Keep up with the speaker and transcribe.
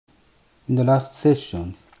In the last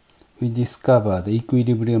session, we discovered the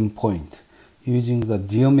equilibrium point using the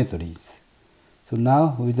geometries. So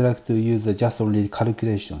now we'd like to use the just only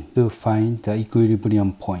calculation to find the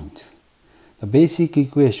equilibrium point. The basic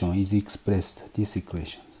equation is expressed this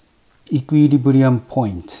equation. Equilibrium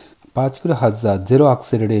point. Particle has a zero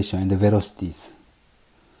acceleration and velocities.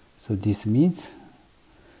 So this means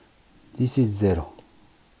this is 0.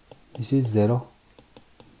 This is 0,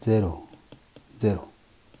 0, 0,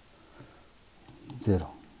 0.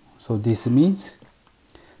 So this means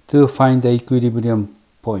to find the equilibrium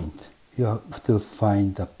point, you have to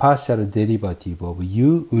find the partial derivative of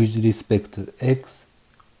u with respect to x,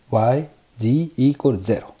 y, z equals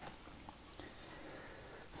 0.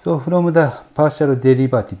 So from the partial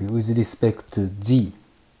derivative with respect to z,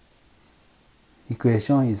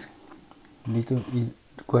 equation is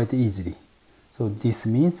quite easily. So this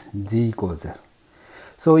means z equals 0.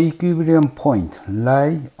 So equilibrium point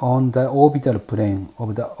lie on the orbital plane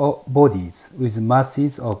of the bodies with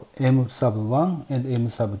masses of m sub 1 and m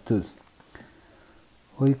sub 2.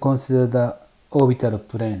 We consider the orbital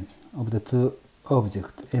planes of the two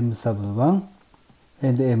objects m sub 1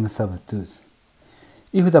 and m sub 2.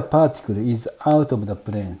 If the particle is out of the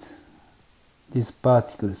planes, these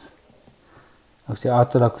particles, actually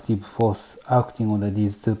attractive force acting on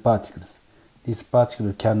these two particles, this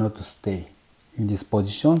particle cannot stay in these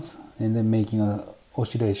positions and then making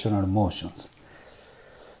oscillational motions.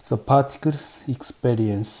 So particles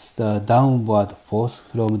experience the downward force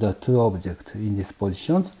from the two objects in these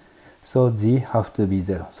positions. So z have to be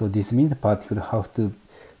 0. So this means the particle have to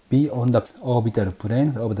be on the orbital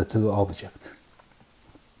plane of the two objects.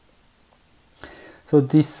 So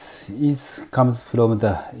this comes from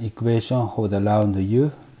the equation for the round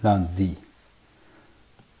u, round z.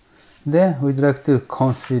 Then we'd like to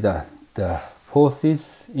consider the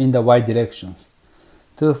forces in the y directions.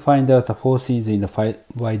 To find out the forces in the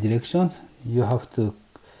y directions, you have to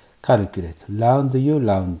calculate round u,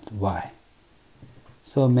 round y.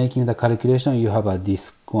 So making the calculation, you have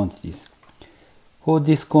these quantities. For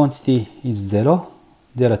this quantity is 0,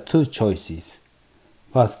 there are two choices.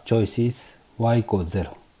 First choice is y equals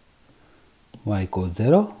 0. Y equals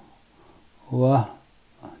 0, or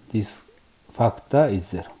this factor is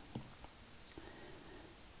 0.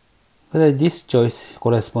 But this choice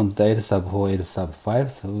corresponds to L sub 4, L sub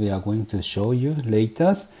 5, so we are going to show you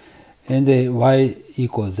later. And y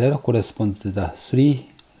equals 0 corresponds to the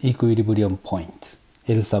three equilibrium points,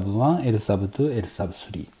 L sub 1, L sub 2, L sub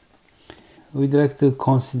 3. We'd like to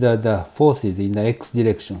consider the forces in the x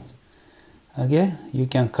direction. Again, you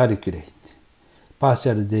can calculate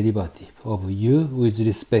partial derivative of u with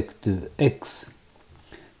respect to x.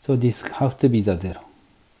 So this has to be the 0.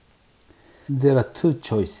 There are two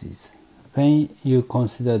choices. When you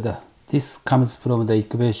consider this comes from the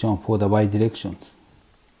equation for the y directions,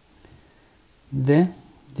 then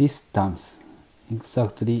this terms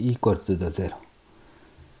exactly equal to the 0.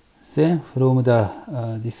 Then from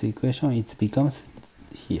this equation it becomes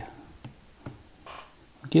here.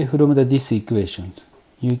 Okay, from this equation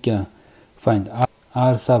you can find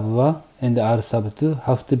r sub 1 and r sub 2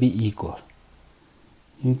 have to be equal.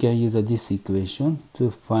 You can use this equation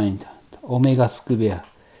to find omega square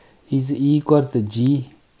is equal to g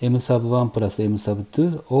m sub 1 plus m sub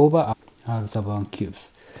 2 over r sub 1 cubes.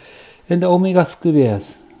 And the omega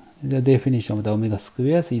squares, the definition of the omega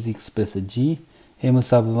squares is expressed g m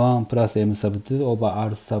sub 1 plus m sub 2 over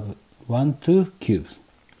r sub 1 2 cubes.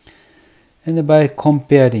 And by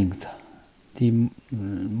comparing the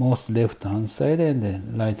most left hand side and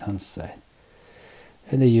the right hand side,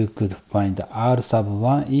 and you could find r sub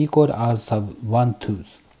 1 equal r sub 1 2.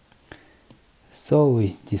 So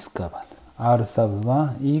we discovered r sub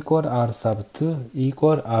 1 equal r sub 2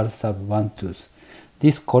 equal r sub 1 2.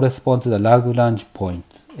 This corresponds to the Lagrange point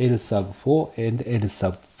L sub 4 and L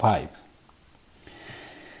sub 5.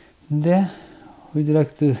 Then we'd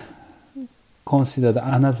like to consider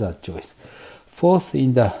another choice. Force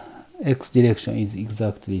in the x direction is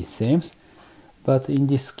exactly same, but in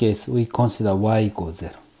this case we consider y equals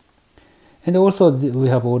 0. And also we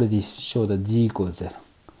have already showed that z equals 0.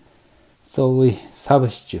 So we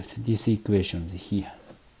substitute these equations here.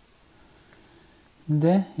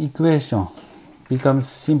 The equation becomes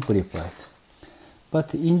simplified.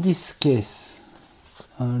 But in this case,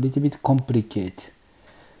 a little bit complicated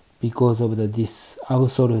because of this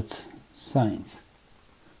absolute signs.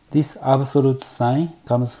 This absolute sign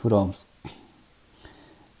comes from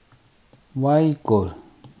y equals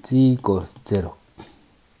z equals 0.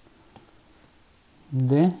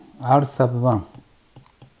 Then r sub 1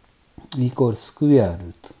 equals square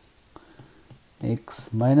root x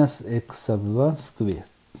minus x sub 1 squared.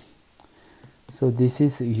 So this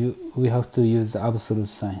is we have to use the absolute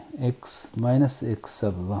sign, x minus x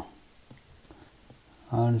sub 1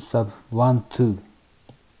 r sub 1 2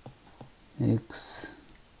 x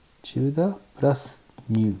tilde plus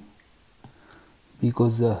mu,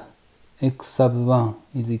 because the x sub 1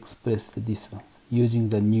 is expressed this one using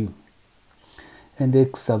the nu, and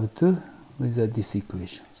x sub 2 with this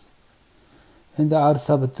equations, and the r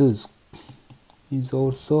sub 2 is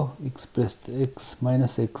also expressed x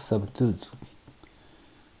minus x sub 2.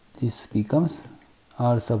 This becomes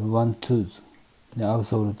r sub 1 2, the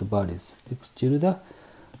absolute values, x tilde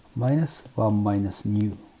minus 1 minus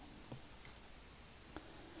nu.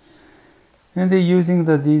 And then using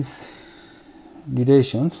these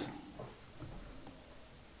relations,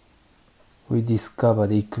 we discover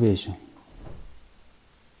the equation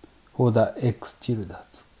for the x tilde.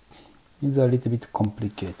 It's a little bit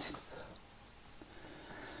complicated.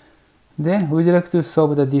 Then we'd like to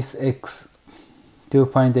solve this x to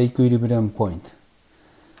find the equilibrium point.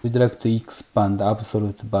 We'd like to expand the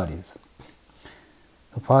absolute values.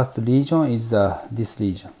 The first region is this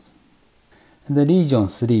region. And the region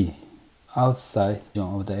 3, outside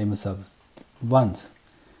of the m sub 1s.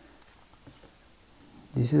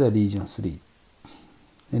 This is the region 3.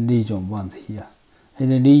 And region 1 here.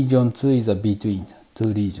 And the region 2 is between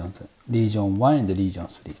two regions, region 1 and the region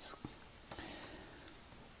 3.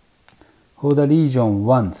 For the region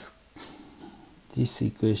 1, this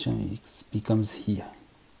equation becomes here.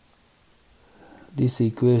 This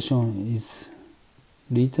equation is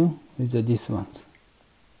written with this one.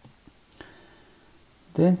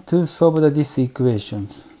 Then to solve these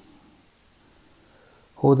equations,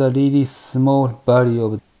 for the really small value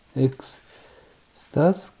of x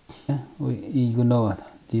stars, we ignore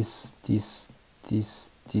this.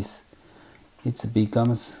 It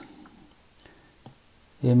becomes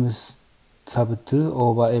m sub 2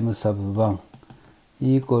 over m sub 1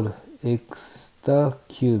 equal x star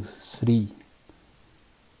cube 3.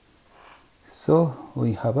 So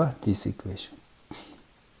we have this equation.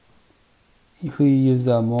 If we use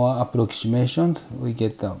more approximations, we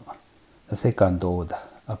get the second order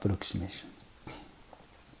approximation.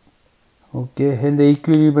 Okay, and the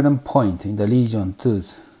equilibrium point in the region 2.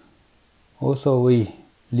 Also we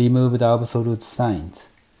remove the absolute signs.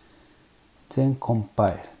 Then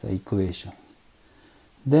compile the equation.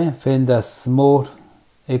 Then when the small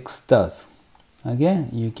x stars, again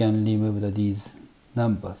you can remove these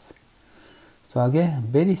numbers. So again,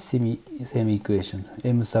 very same equation.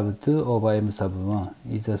 M sub 2 over M sub 1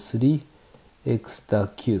 is a 3 x star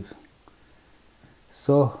cube.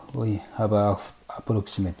 So we have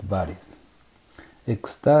approximate values.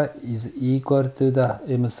 X star is equal to the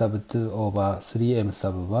M sub 2 over 3 M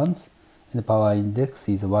sub 1s, and the power index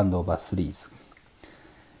is 1 over 3s.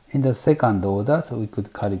 In the second order, we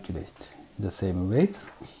could calculate the same ways.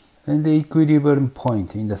 And the equilibrium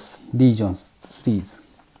point in the region 3s.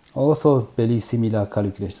 Also very similar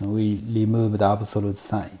calculation. We remove the absolute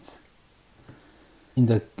signs in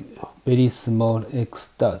the very small x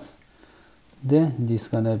stars. Then this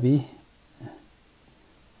gonna be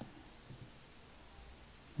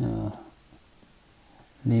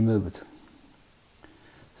removed.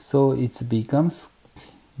 So it becomes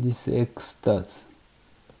this x stars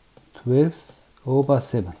 12 over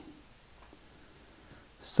 7.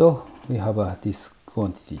 So we have these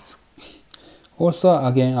quantities. Also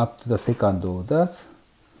again up to the second orders,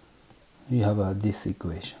 we have these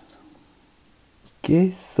equations. Okay,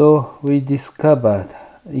 so we discovered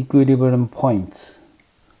equilibrium points.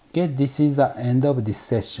 Okay, this is the end of this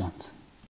session.